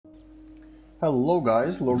Hello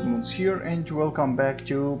guys, Lord Moons here and welcome back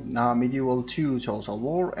to Medieval 2 Total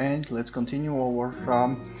War, and let's continue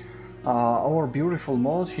our beautiful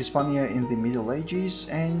mod Hispania in the Middle Ages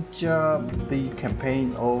and the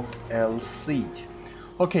campaign of El Cid.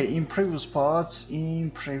 Okay, in previous parts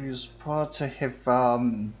I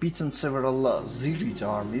have beaten several Zirid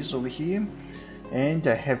armies over here, and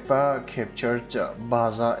I have captured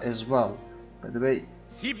Baza as well. By the way,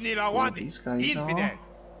 who these guys are?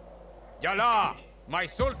 Yalla, my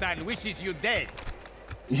sultan wishes you dead.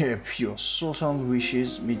 Yep, your sultan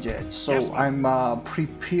wishes me dead. So yes, I'm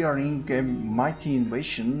preparing a mighty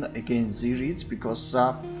invasion against Zirids because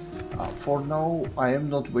for now I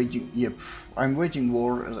am not waging. Yep, I'm waging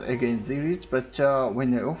war against Zirids, but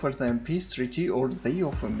when I offer them peace treaty or they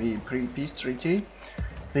offer me peace treaty,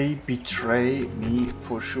 they betray me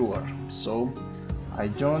for sure. So I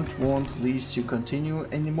don't want this to continue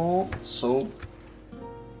anymore. So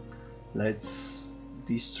let's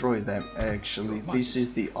destroy them. Actually, this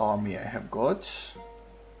is the army I have got.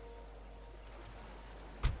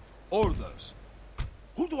 Orders.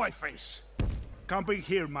 Who do I face? Camping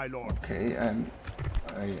here, my lord. Okay, I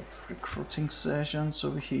have recruiting sessions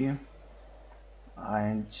over here.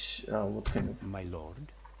 And what kind of... My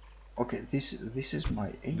lord? Okay, this is my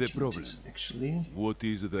agent, the problem. Actually. What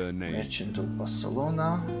is the name? Merchant of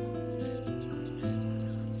Barcelona.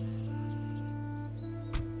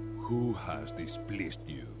 Who has displeased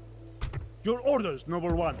you? Your orders,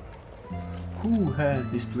 number one. Who has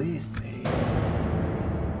displeased me?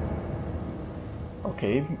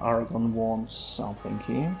 Okay, Aragon wants something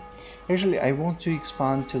here. Actually, I want to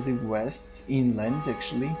expand to the west, inland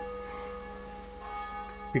actually,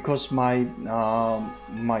 because my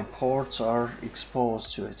my ports are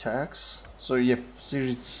exposed to attacks. So yep,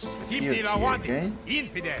 Zirids appeared here again.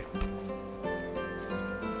 Infidel.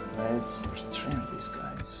 Let's retrain these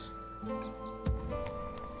guys.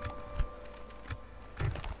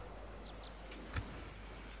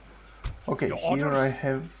 Okay, Your here orders? I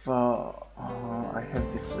have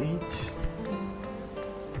the fleet.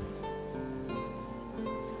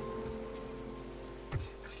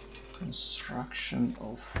 Construction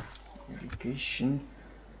of irrigation.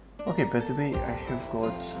 Okay, by the way, I have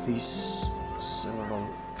got these several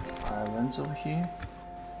islands over here.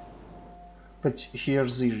 But here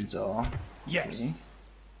Zirids are. Yes. Okay.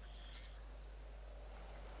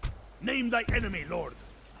 Name thy enemy, lord.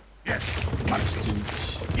 Yes. Let's do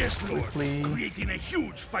it Yes, lord. quickly. Creating a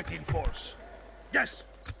huge fighting force. Yes.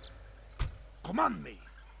 Command me.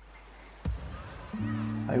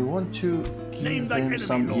 I want to Name give thy them enemy,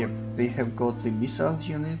 some. lord. Yep, they have got the missile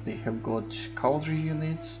unit. They have got cavalry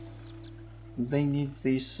units. They need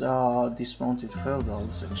these dismounted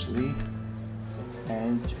feudals actually,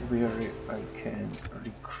 and where I can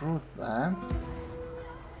recruit them.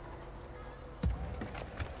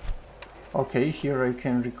 Okay, here I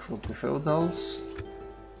can recruit the feudals.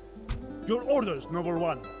 Your orders, number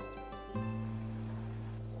one.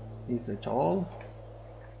 Is that all?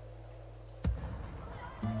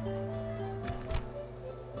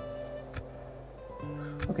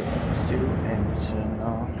 Okay, still and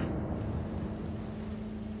now.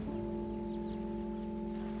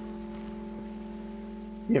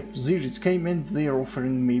 Yep, Zirids came and they're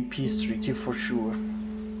offering me peace treaty for sure.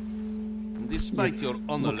 Despite your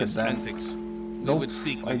honorless that. antics, we Nope, would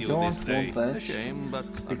speak I with you don't this day. want that, A shame,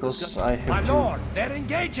 but because I My have lord, they're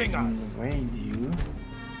engaging to us. invade you.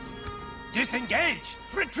 Disengage!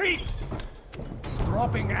 Retreat!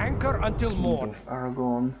 Dropping anchor until morn. Of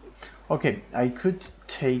Aragon. Okay, I could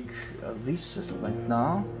take this settlement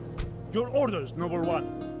now. Your orders, number one.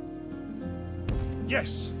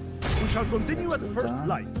 Yes. We shall continue Let's at go first down.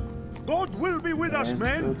 light. God will be with us, Let's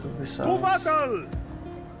men. go to the To south. battle!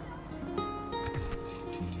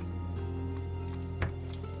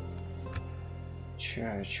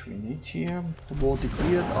 Church we need here. The war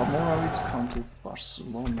declared. Almoravids counted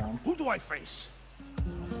Barcelona. Who do I face?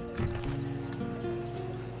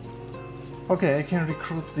 Okay, I can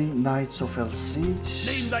recruit the Knights of El Cid.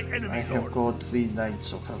 Name thy enemy, I have lord. got the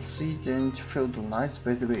Knights of El Cid and Feudal Knights.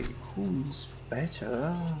 By the way, who is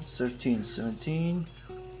better? 13, 17.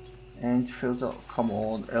 And Feudal. Come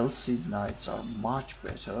on, El Cid Knights are much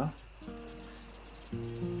better.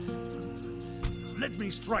 Let me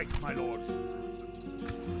strike, my lord.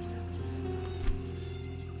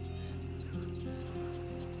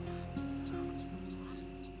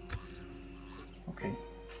 Okay.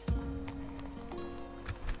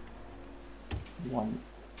 One.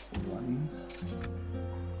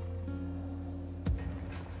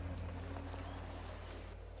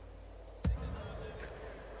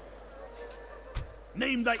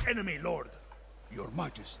 Name thy enemy, lord. Your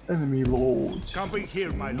Majesty. Enemy lord. Camping here,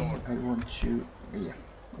 my lord. I want to. Yeah,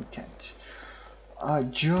 I can't. I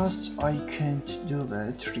can't do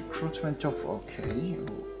that. Recruitment of. Okay.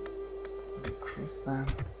 Recruit them.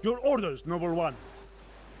 Your orders, noble one.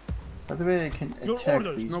 By the way, I can Your attack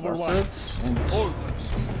orders, these noble one. bastards and Orders.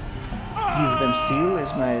 give them steel,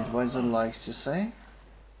 as my advisor likes to say.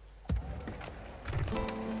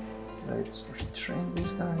 Let's retrain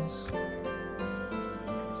these guys.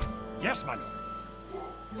 Yes, my lord.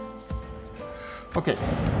 Okay,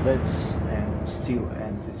 let's still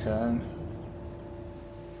end the turn.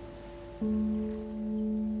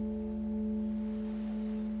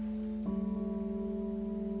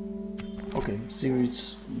 Okay,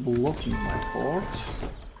 Ziri's blocking my fort.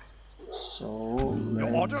 So Your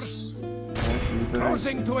orders? let's liberate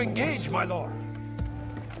Closing to them. engage, my lord.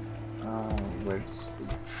 Where's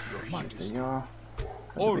Your here Majesty. they are. By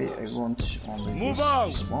the way, I Orders. want only Move these out.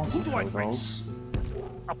 dismounted Who do I feudals.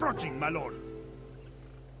 Approaching, my lord.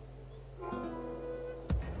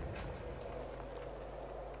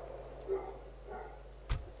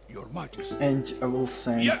 Your Majesty. And I will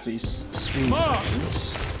send Yes. these 3 March.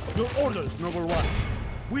 sections. Your orders, noble one.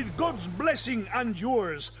 With God's blessing and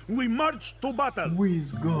yours, we march to battle.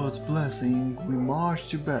 With God's blessing, we march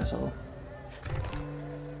to battle.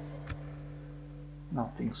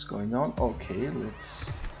 Nothing's going on. Okay,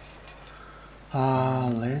 let's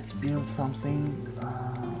build something.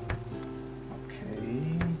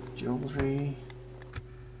 Okay, jewelry.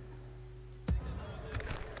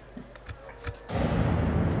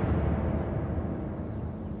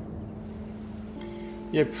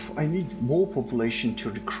 Yep, I need more population to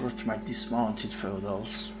recruit my dismounted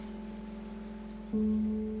feudals.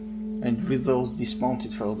 And with those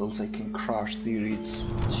dismounted feudals I can crush the Irids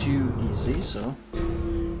too easy, so...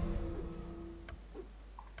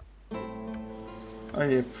 Oh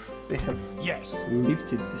yep, they have Yes.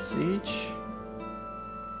 lifted the siege.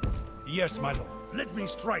 Yes, my lord. Let me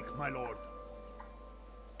strike, my lord.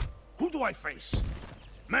 Who do I face?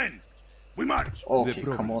 Men, we march. Okay,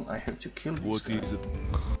 problem. come on, I have to kill this What guy. is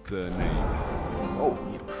the name? Oh,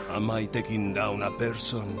 yep. Am I taking down a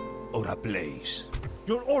person or a place?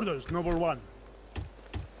 Your orders, noble one.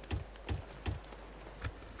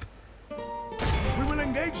 We will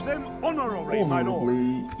engage them honorably, my lord.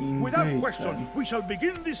 Honorably engage Without question, them. we shall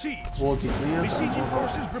begin the siege. War declared. Besieging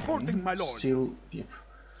forces reporting, my lord. Still, yep.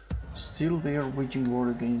 Still they are waging war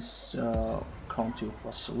against County of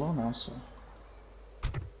Barcelona, so...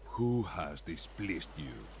 Who has displeased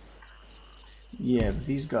you? Yeah,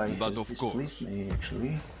 this guy But has of displeased course. me,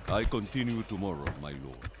 actually. I continue tomorrow, my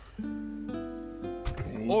lord.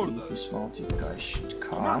 Okay, Orders. this mounted guy should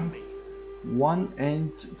Command come. me. 1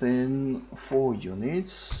 and then 4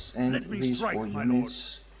 units, and Let me these strike, 4 my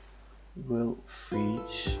units will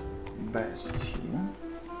fit best here.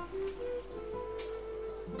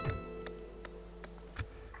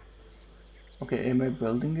 Okay, am I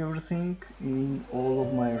building everything in all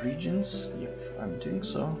of my regions? Yep, I'm doing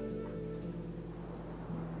so.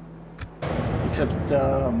 Except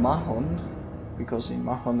Mahon, because in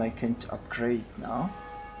Mahon I can't upgrade now.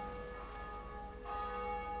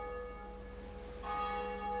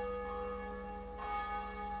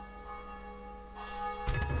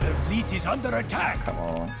 The fleet is under attack. Come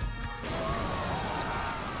on.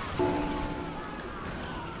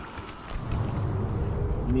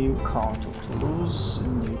 New Count of Toulouse,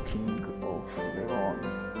 new King of Leon.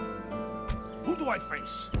 Who do I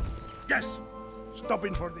face? Yes.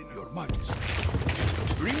 Stopping for dinner. Your Majesty.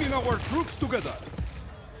 Bringing our troops together.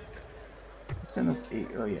 What kind of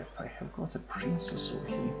oh yeah, I have got a princess over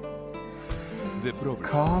here. The problem.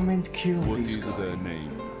 Come and kill What this is guy. the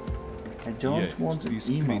name? I don't Yes, want an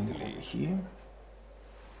imam discreetly. over here.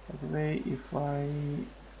 By the way, if I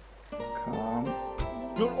come...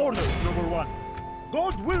 Your orders, noble one.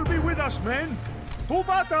 God will be with us, men. To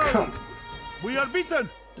battle. Come! We are beaten.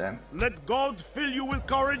 Damn. Let God fill you with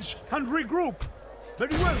courage and regroup.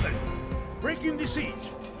 Very well then. Breaking the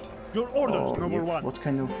siege. Your orders, Oh, noble yeah. one. What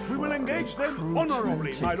kind of We will engage them recruitment?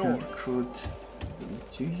 honorably, my I can lord. recruit these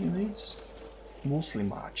 2 units.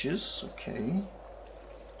 Muslim archers, okay.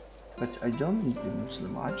 But I don't need the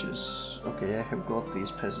Muslim archers. Okay, I have got these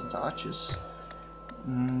peasant archers.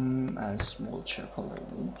 A small chapel I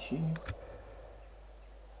need here.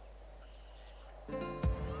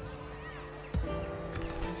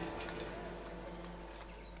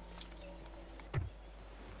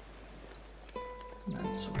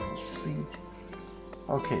 That's a little seed.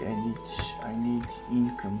 Okay, I need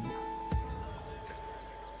income.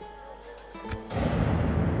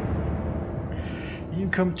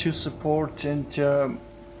 Income to support and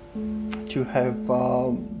to have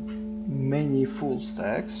many full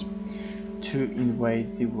stacks to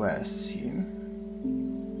invade the west here.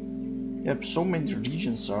 Yep, so many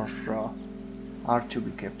regions are to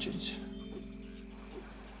be captured.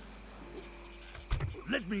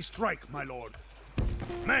 Let me strike, my lord.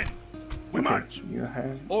 Men, we Okay, march. you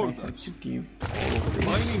have, I Orders. have to give all of this.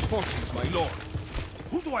 Mining forces, my lord.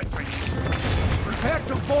 Who do I face? Prepare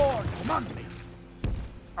to board. Command me.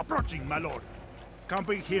 Approaching, my lord.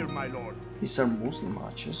 Camping here, my lord. These are Muslim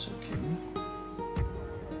archers, okay.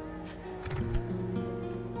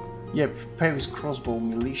 Yep, Pavis crossbow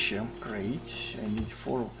militia, great. I need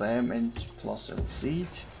 4 of them and plus LC.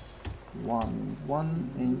 1,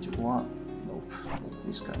 1 and 1. Nope, not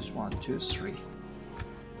these guys. 1, 2, 3.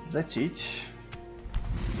 That's it.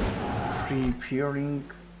 Preparing.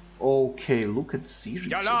 Okay, look at the series.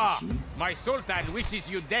 Yalla! My sultan wishes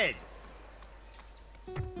you dead.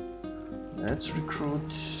 Let's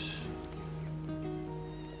recruit.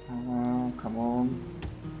 Come on.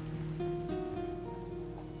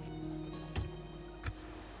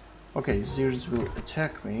 Okay, Zeros will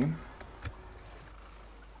attack me.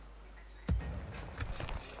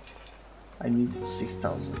 I need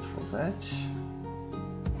 6,000 for that.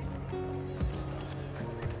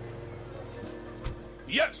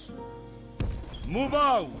 Yes! Move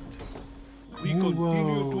out! We Move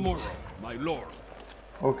continue out. tomorrow, my lord.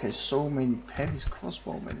 Okay, so many Pavis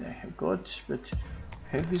crossbowmen I have got, but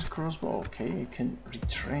Pavis crossbow, okay, I can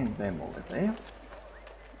retrain them over there.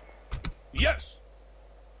 Yes!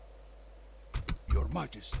 Your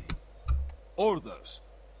Majesty. Orders.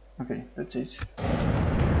 Okay, that's it.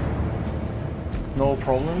 No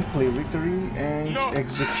problem, clear victory and No.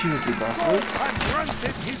 execute the bastards. And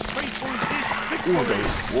granted his faithful this victory. Okay,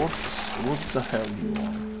 what the hell you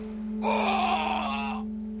want?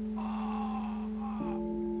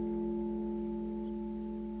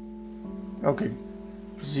 Okay,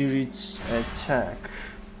 Zirids attack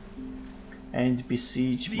and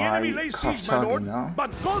besiege The my enemy lays siege, my lord, Cartagena.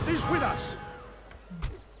 but God is with us.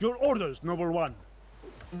 Your orders, noble one.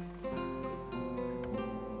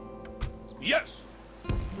 Yes!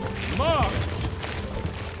 March!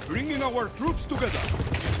 Bringing our troops together.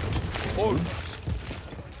 Orders.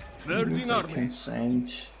 Virgin I Army. can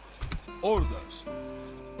send. Orders.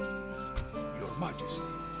 Your Majesty.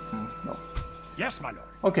 No. Yes, my lord.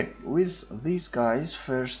 Okay, with these guys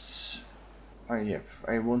first.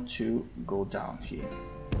 I want to go down here.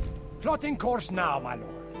 Plotting course now, my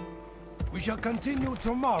lord. We shall continue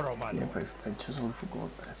tomorrow, my lord. Yep, I totally forgot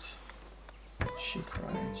that.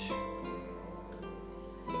 Shipwright.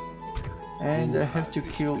 And I have to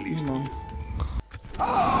kill Imam.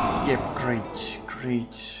 Yep,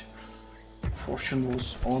 great. Fortune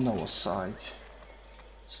was on our side.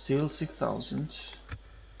 Still 6,000.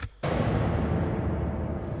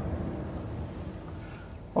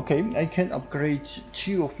 Okay, I can upgrade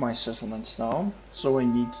 2 of my settlements now, so I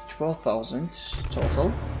need 12,000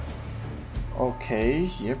 total. Okay,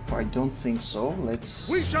 yep, I don't think so.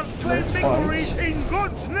 We shall claim let's victory fight. in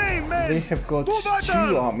God's name, men. They have got To 2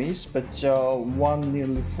 battle! armies, but one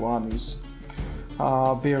is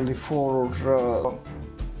barely 4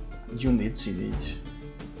 units in it.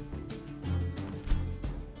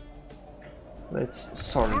 Let's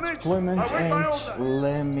start Units, deployment await my and orders.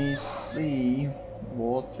 let me see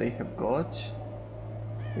what they have got.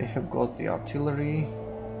 They have got the artillery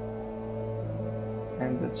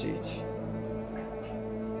and that's it.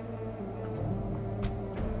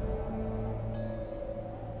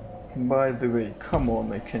 By the way, come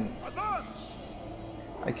on, Advance!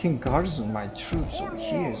 I can garrison my troops over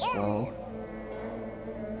here as well.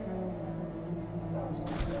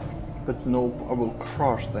 But nope, I will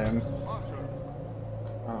crush them.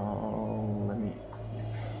 Let me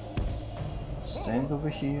stand over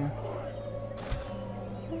here.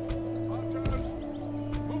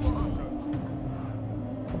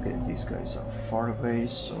 Okay, these guys are far away,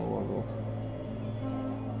 so I will.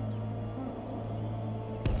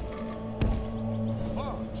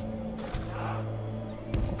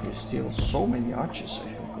 Okay, still so many archers I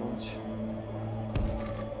have got.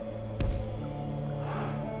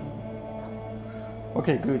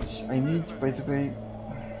 Okay, good. I need, by the way,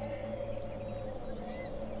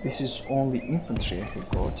 this is only infantry I have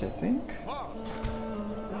got, I think.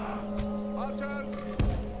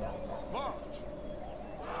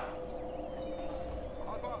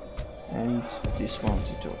 And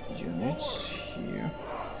dismounted units here.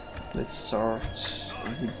 Let's start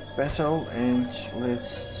the battle and let's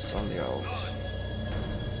sally out.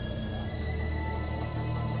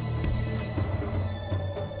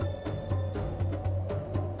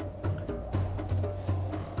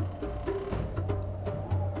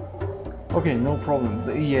 Okay, no problem.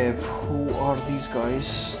 Yeah, who are these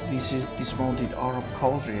guys? This is dismounted Arab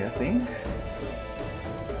cavalry, I think.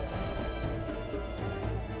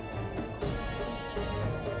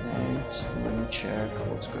 And let me check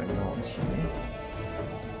what's going on here.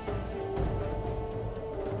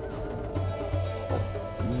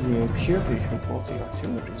 Yeah, here they have all the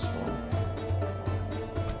artillery as well.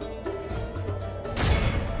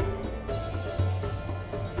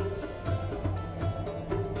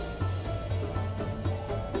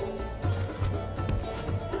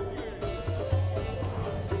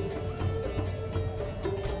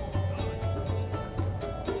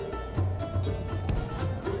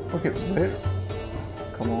 Okay, where?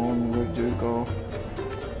 Come on, where do you go?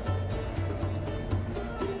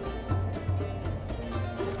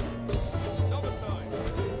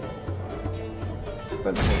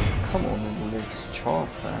 But come on, let's charge,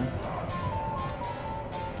 man.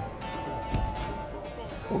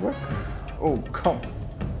 Go back. Oh, come.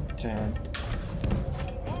 Damn.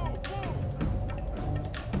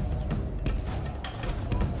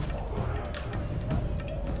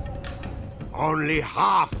 Only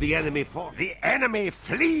half the enemy fought. The enemy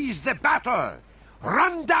flees the battle!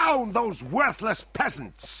 Run down those worthless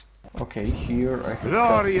peasants! Okay, here I have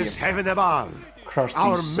Glorious heaven above!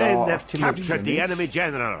 Our men have captured the enemy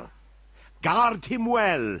general. Guard him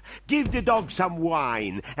well, give the dog some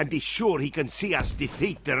wine, and be sure he can see us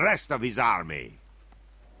defeat the rest of his army.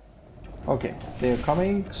 Okay, they are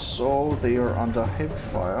coming, so they are under heavy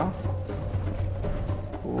fire.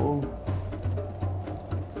 Cool.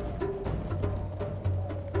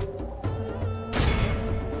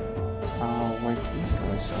 Wait, these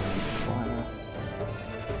guys are on fire.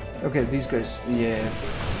 Okay, these guys, yeah,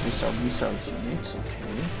 these are missile units,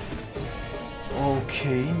 okay.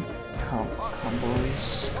 Okay, come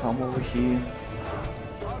boys, come over here.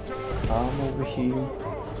 Come over here.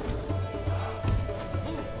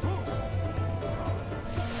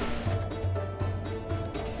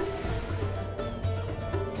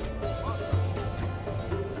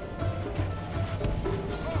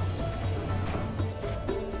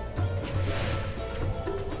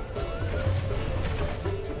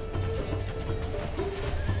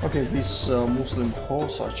 Okay, these Muslim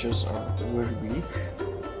horse archers are very weak.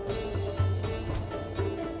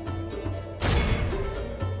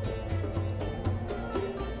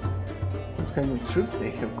 What kind of troop they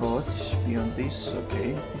have got beyond this?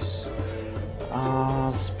 Okay, this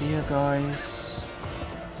spear guys,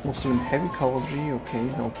 Muslim heavy cavalry. Okay,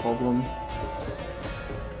 no problem.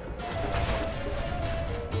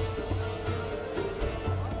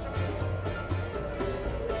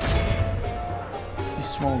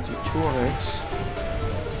 Dismounted turrets.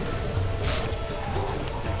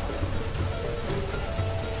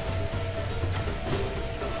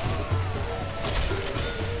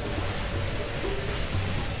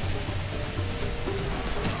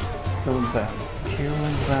 Killing them.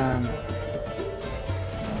 Killing them.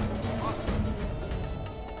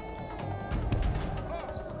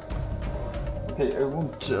 Okay, I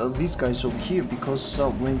want these guys over here because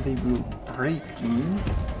when they will break in.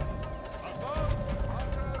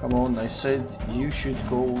 Come on, I said you should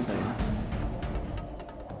go there.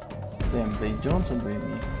 Damn, they don't obey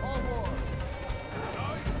me.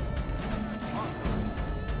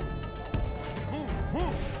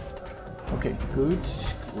 Okay, good,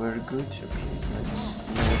 very good. Okay,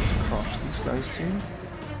 let's crush these guys too.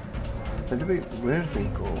 By the way, where they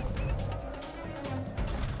go?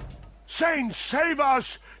 Saints, save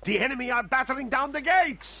us! The enemy are battering down the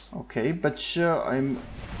gates! Okay, but I'm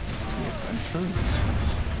killing these guys.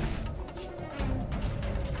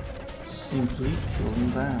 Simply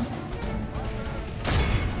killing them.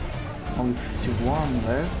 Only 51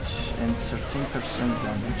 left and 13%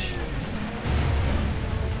 damage.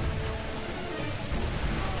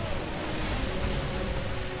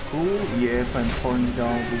 Cool, yeah, if I'm pouring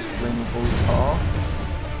down this flammable tar.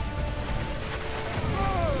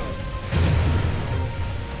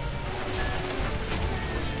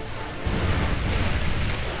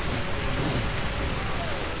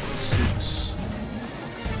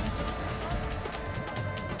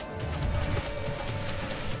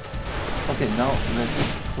 Okay, now let's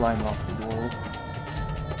climb up the wall.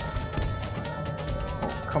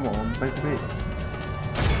 Oh, come on, by the way.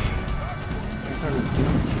 What are you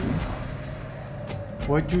doing here?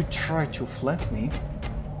 Why do you try to flank me?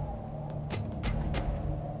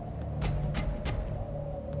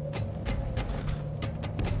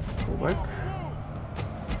 Go back.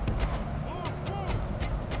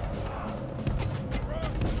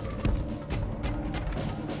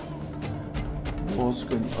 What's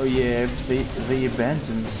going on? Oh yeah, they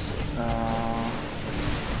abandoned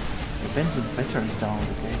abandoned battering down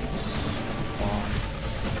the gates.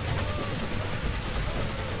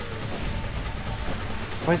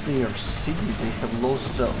 By their city, they have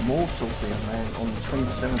lost most of their land, only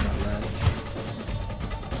 27 land.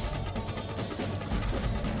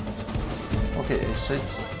 Okay, I said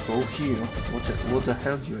go here. What the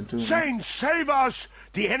hell you are doing? Saints, save us!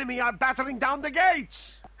 The enemy are battering down the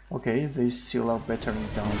gates! Okay, they still are battering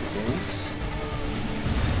down the gates.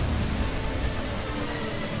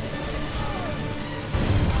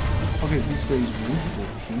 Okay, this guy is wounded,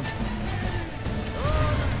 I think.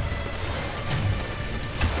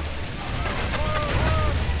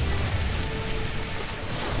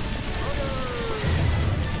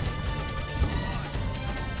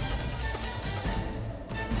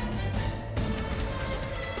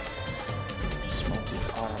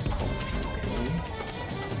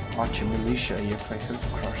 Archer militia, if I have to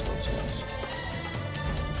crush those guys.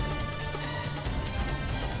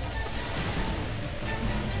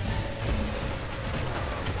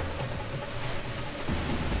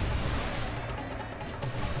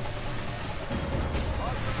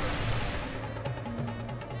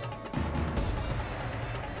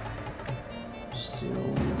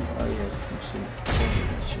 Still, I have to see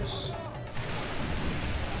villages.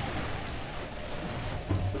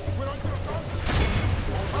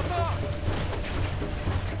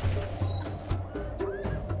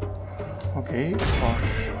 Okay,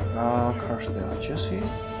 crush the archers here.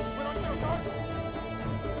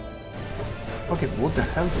 Okay, what the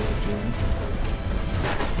hell are they doing?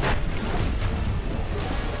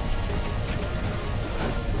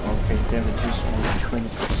 Okay, damage is only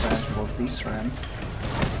 20% for this ramp.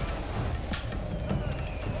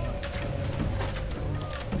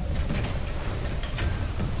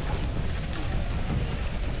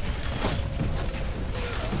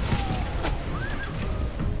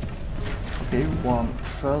 Okay, one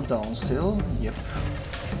fell down still. Yep.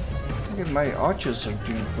 Okay, my archers are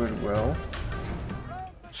doing pretty well.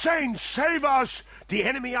 Saints, save us! The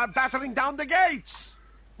enemy are battering down the gates!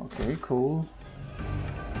 Okay, cool.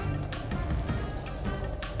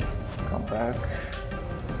 Come back.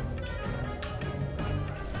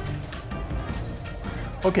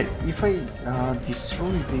 Okay, if I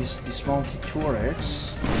destroy these dismounted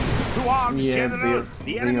turrets... To arms, yeah, General!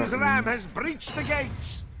 The enemy's ram has breached the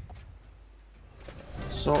gates!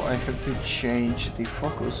 So I have to change the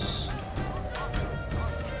focus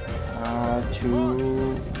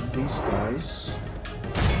to these guys.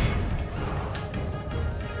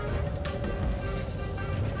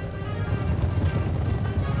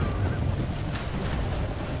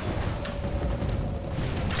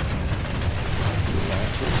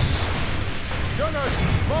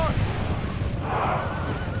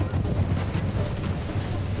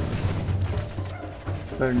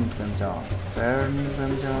 Burning them down. Burning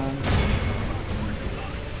them down.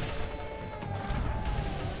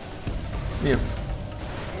 Yep.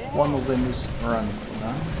 One of them is running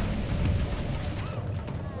now.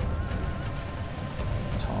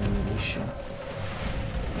 Town militia.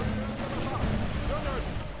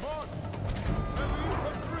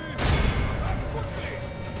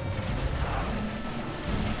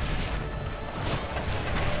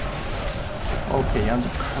 Okay, under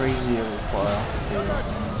crazy fire.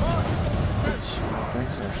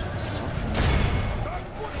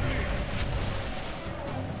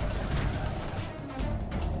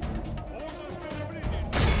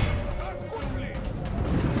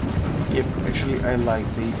 Yep, actually I like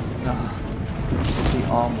the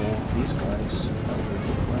armor of these guys.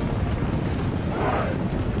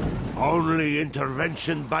 Only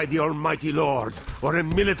intervention by the Almighty Lord or a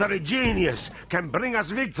military genius can bring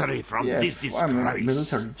us victory from this disgrace. I'm a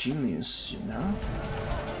military genius, you know.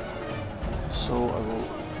 So I will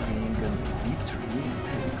bring a victory in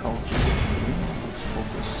heavy cavalry. Let's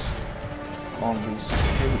focus on these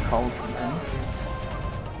heavy cavalrymen.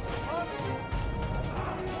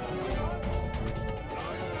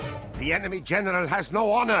 The enemy general has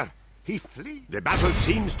no honor. He flees. The battle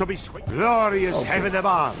seems to be swinging. Glorious heaven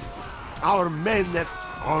above. Our men have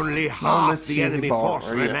only half the enemy force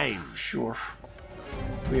remain. Sure.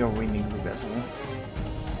 We are winning the battle.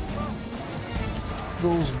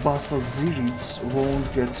 Those bastard Zirids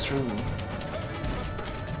won't get through.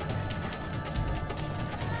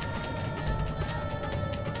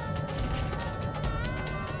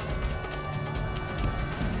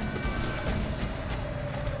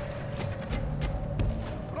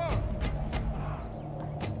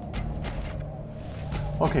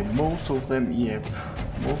 Okay, most of them, yep,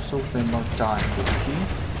 most of them are dying, okay?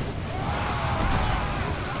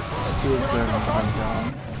 Still burning them down.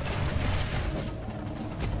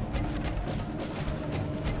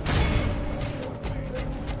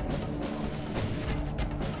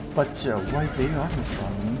 But why they are not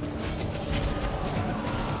running?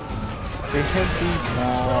 They have been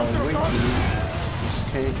waiting to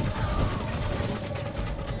escape.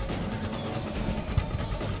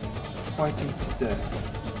 Fighting to death.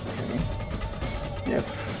 Okay. Yep.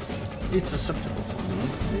 It's acceptable for me,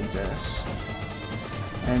 their death.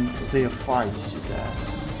 And their fights to death.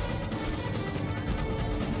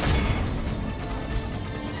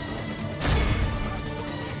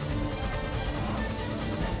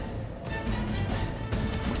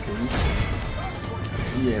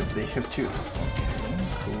 Yeah, they have to. Okay,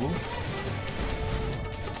 cool.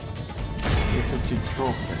 They have to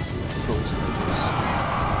drop that those levels.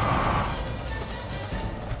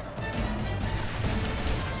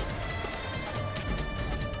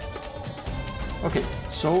 Okay,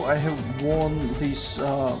 so I have won this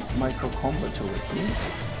micro combat over here.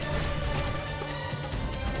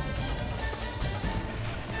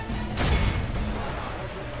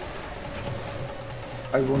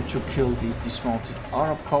 I want to kill these dismounted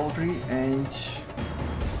Arab cavalry and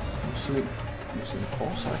Muslim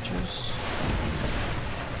horse archers.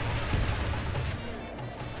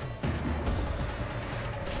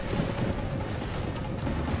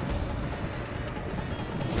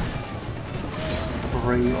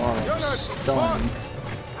 Brave Arabs dying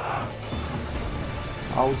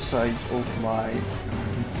outside of my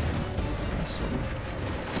castle.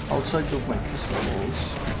 Outside of my castle walls.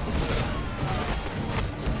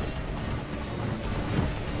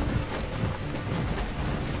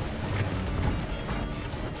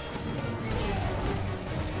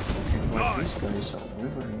 These guys are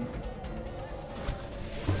wavering.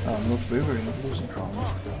 Not wavering, losing ground.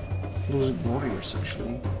 Losing warriors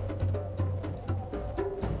actually.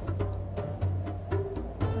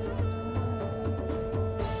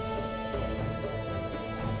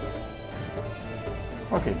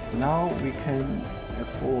 Okay, now we can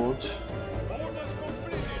afford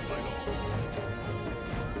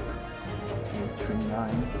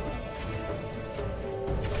 29.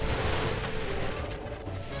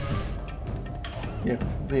 Yep,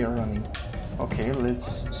 they are running. Okay,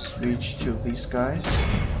 let's switch to these guys.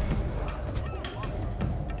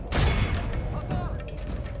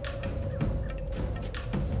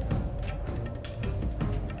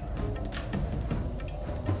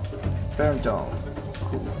 Bear down.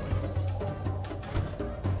 Cool.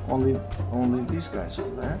 Only these guys are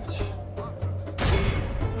left.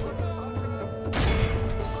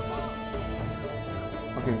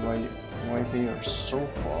 Okay, why they are so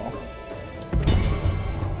far?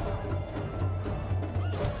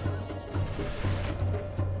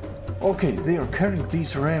 Okay, they are carrying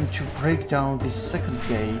this ram to break down the second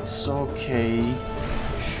gates. Okay,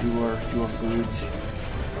 sure, you are good.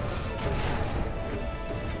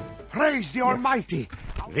 Praise the Almighty!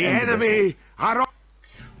 The enemy are...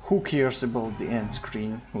 Who cares about the end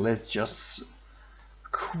screen? Let's just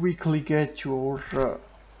quickly get to our...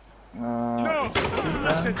 no!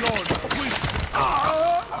 Blessed Lord!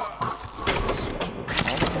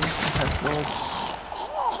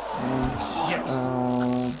 Yes.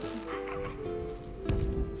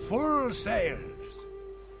 Full sails.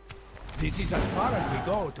 This is as far as we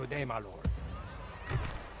go today, my lord.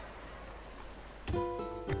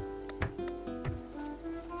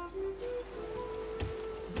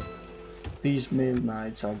 These male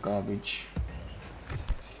knights are garbage.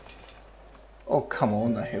 Oh come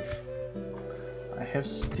on, I have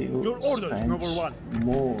still Your orders, spent number one.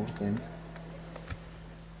 more than...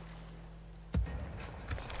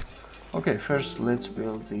 Okay, first let's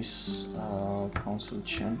build these council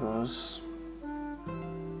chambers.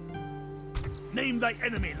 Name thy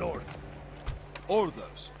enemy, Lord.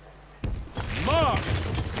 Orders. March!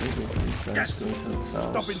 Yes.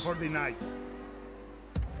 Stopping for the night.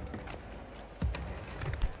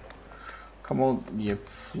 Come on, yep,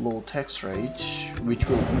 low tax rate, which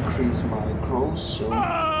will increase my growth, so...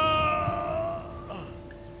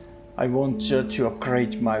 I want to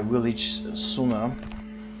upgrade my village sooner.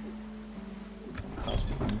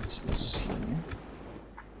 Husband is here.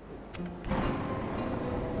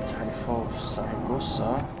 Taifa of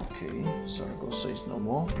Zaragoza. Okay, Zaragoza is no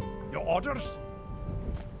more. Your orders?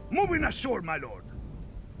 Moving ashore, my lord.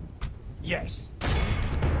 Yes.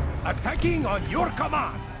 Attacking on your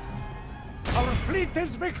command. Our fleet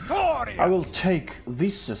is victorious. I will take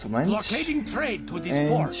this settlement. Blockading trade to this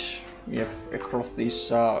port. Yep, across this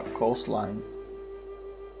coastline.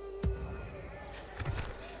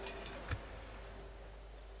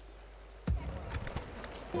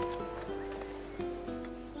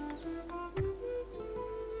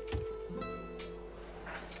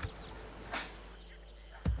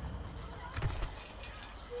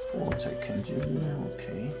 What I can do,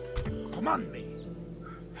 okay. Command me.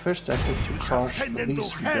 First I have to crush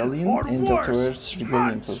this rebellion and afterwards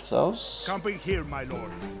rebellion to the south. Camping here, my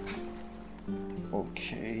lord.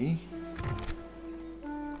 Okay.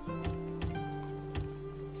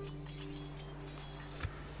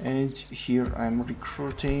 And here I'm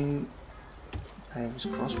recruiting Paris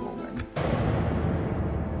crossbowmen.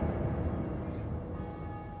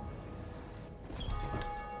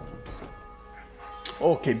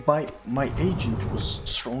 Okay, my agent was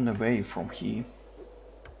thrown away from here.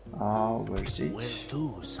 Where is it? Where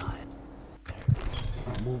to, sire?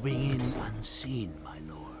 Moving in unseen, my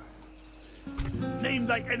lord. Name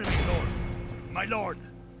thy enemy, lord. My lord,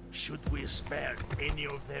 should we spare any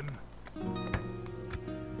of them?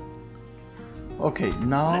 Okay,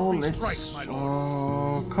 now let's strike, my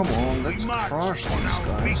lord. come on, let's crush these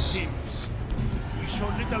guys. Victims. We show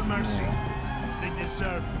little mercy. They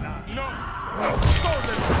deserve none. No!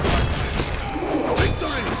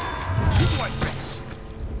 Victory! This white race.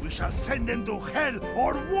 We shall send them to hell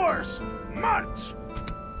or worse. March!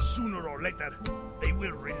 Sooner or later, they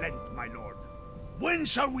will relent, my lord. When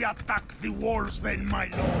shall we attack the walls then, my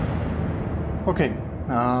lord? Okay,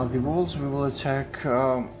 the walls we will attack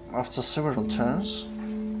after several turns.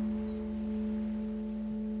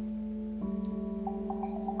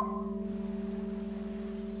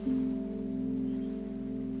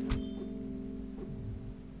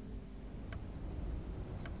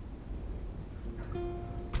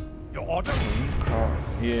 Your orders?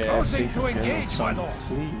 Yeah, Closing to engage, my lord.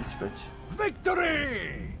 Fleet, but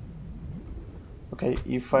Victory! okay,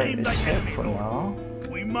 if I Name thy attack enemy, for lord. now.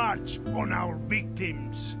 We march on our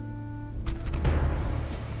victims.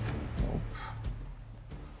 Nope.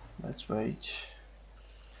 Let's wait.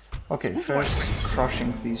 Okay, first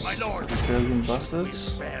crushing these My lord, rebellion should we bastards.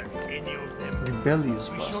 spare any of them? Rebellious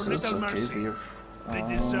We show bastards, little okay, mercy. They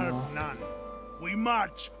they're deserve none. We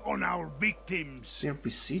march on our victims. they're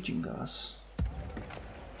besieging us.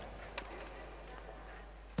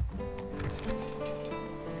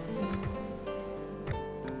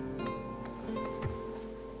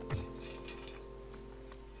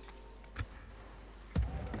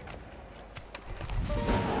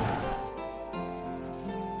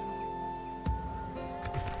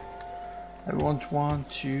 I won't want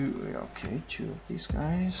to. Okay, two of these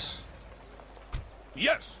guys.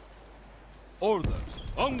 Yes! Orders,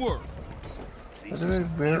 onward!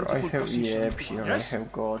 Where I have, position. yep, here Yes? I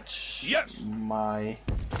have got Yes! my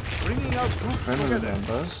Bringing our troops family together.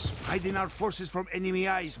 members. Hiding our forces from enemy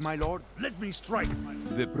eyes, my lord. Let me strike, my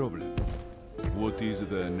lord. The problem. What is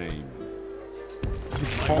the name? The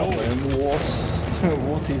problem was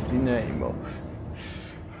what is the name of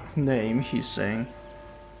he's saying.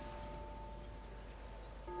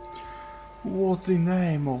 What's the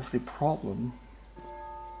name of the problem?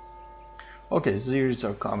 Okay, Zeers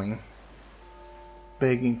are coming,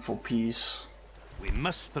 begging for peace. We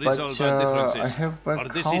must But resolve our differences, I have a or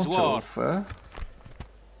this is war. counter-offer.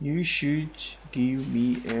 You should give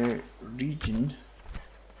me a region.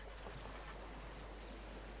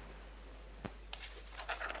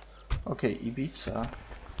 Okay, Ibiza.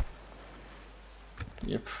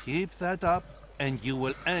 Yep. Keep that up, and you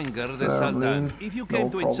will anger the Berlin, Sultan. If you no came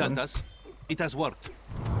to problem. insult us, it has worked.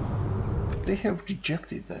 They have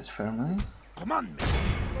rejected that family. Command me,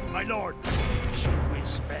 my lord. Should we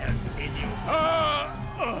spare any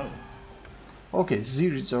of Okay,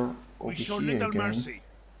 Zeers are over We show here little again. mercy.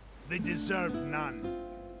 They deserve none.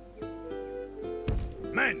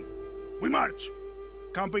 Men, we march.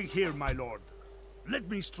 Camping here, my lord. Let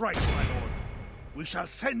me strike, my lord. We shall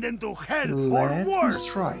send them to hell Let or me worse.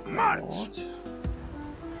 strike, my March. lord.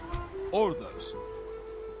 Orders.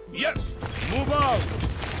 Yes! Move out!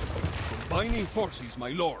 Combining forces, my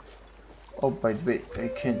lord. Oh, by the way, I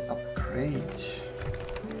can upgrade.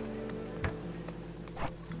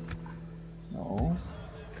 No.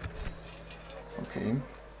 Okay.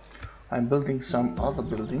 I'm building some other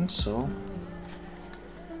buildings, so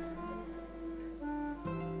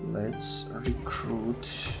let's recruit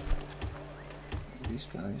these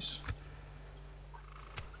guys.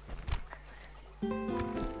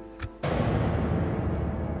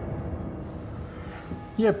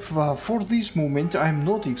 Yep, for this moment I'm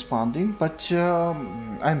not expanding, but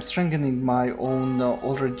I'm strengthening my own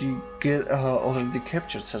already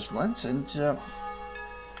captured settlements and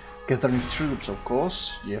gathering troops, of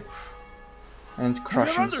course. Yep, and We are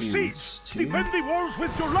crushing under Zealots siege. too. Defend the walls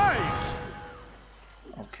with your lives.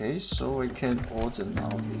 Okay, so I can order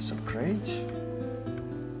now this upgrade.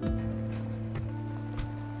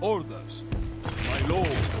 Orders, my lord.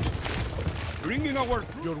 Bringing our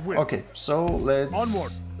Your will. Okay, so let's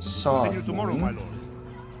Onward. start Continue tomorrow, moving. my lord.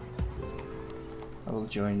 I will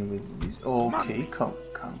join with this. Okay,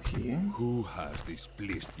 come here. Who has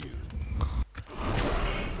displeased you?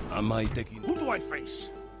 Am I taking... Who do I face?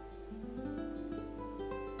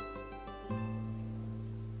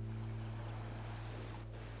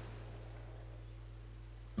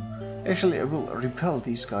 Actually, I will repel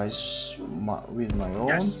these guys with my own.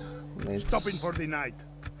 Yes. Let's Stopping for the night.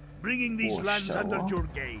 Bringing these lands under Warsaw. your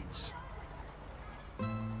gaze.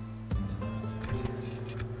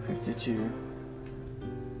 52.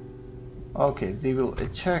 Okay, they will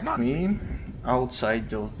attack me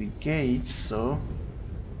outside of the gates, so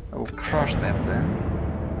I will crush them then.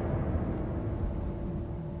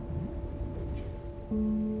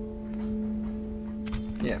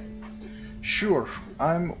 Yeah, sure,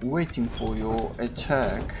 I'm waiting for your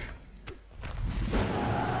attack.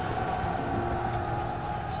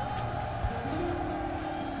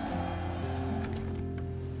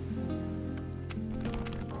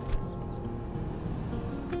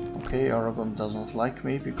 Okay, Aragon doesn't like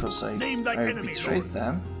me because I betrayed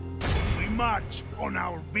them. We march on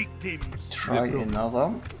our victims. Try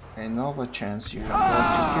another chance. You have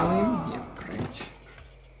got to kill him. Yeah, great.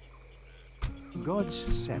 God's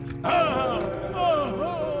sent.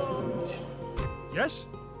 Yes?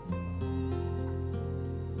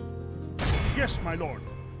 Yes, my lord.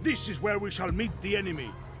 This is where we shall meet the enemy.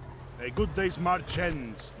 A good day's march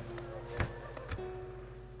ends.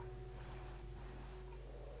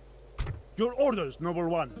 Your orders, noble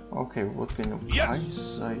one. Okay, what kind of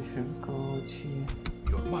ice I have got here?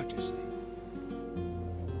 Your Majesty.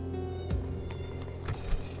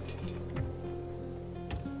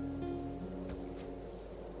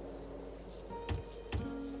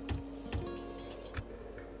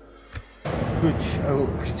 Good, I will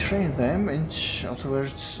retrain them and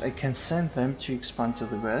afterwards I can send them to expand to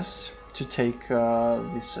the west to take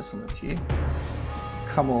this settlement here.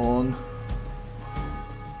 Come on.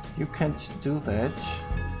 You can't do that.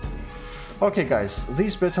 Okay guys,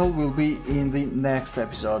 this battle will be in the next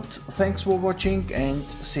episode. Thanks for watching and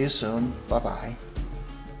see you soon. Bye bye.